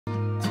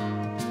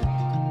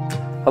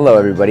Hello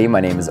everybody,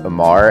 my name is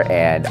Amar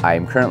and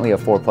I'm currently a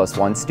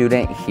 4+1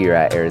 student here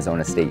at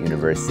Arizona State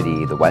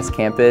University, the West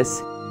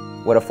Campus.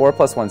 What a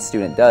 4+1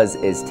 student does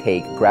is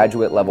take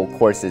graduate level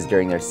courses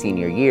during their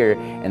senior year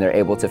and they're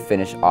able to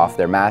finish off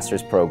their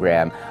master's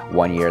program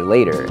 1 year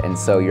later. And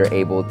so you're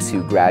able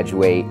to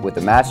graduate with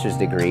a master's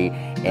degree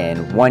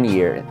in 1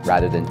 year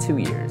rather than 2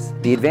 years.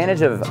 The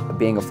advantage of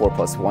being a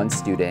 4+1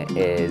 student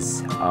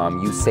is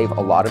you save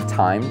a lot of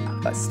time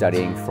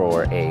studying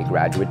for a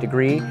graduate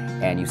degree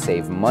and you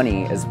save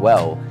money as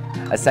well.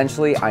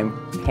 Essentially, I'm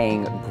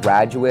paying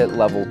graduate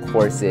level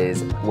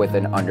courses with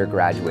an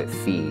undergraduate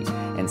fee,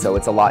 and so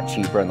it's a lot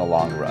cheaper in the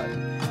long run.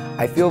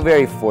 I feel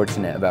very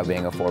fortunate about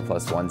being a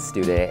 4+1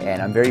 student,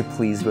 and I'm very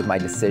pleased with my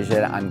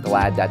decision. I'm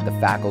glad that the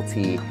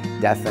faculty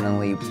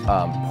definitely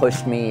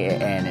pushed me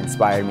and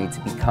inspired me to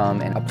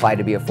become and apply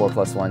to be a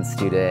 4+1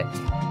 student.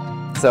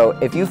 So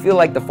if you feel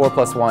like the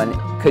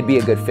 4+1 could be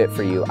a good fit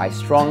for you, I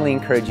strongly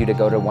encourage you to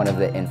go to one of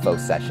the info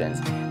sessions.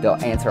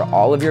 They'll answer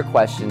all of your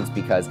questions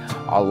because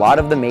a lot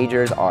of the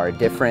majors are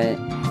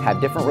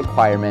have different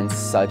requirements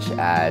such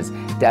as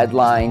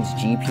deadlines,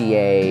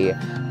 GPA,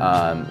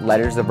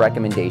 letters of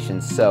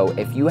recommendations. So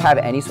if you have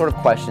any sort of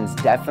questions,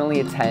 definitely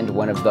attend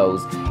one of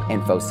those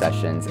info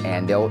sessions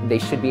and they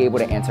should be able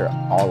to answer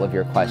all of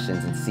your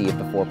questions and see if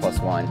the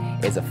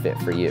 4+1 is a fit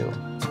for you.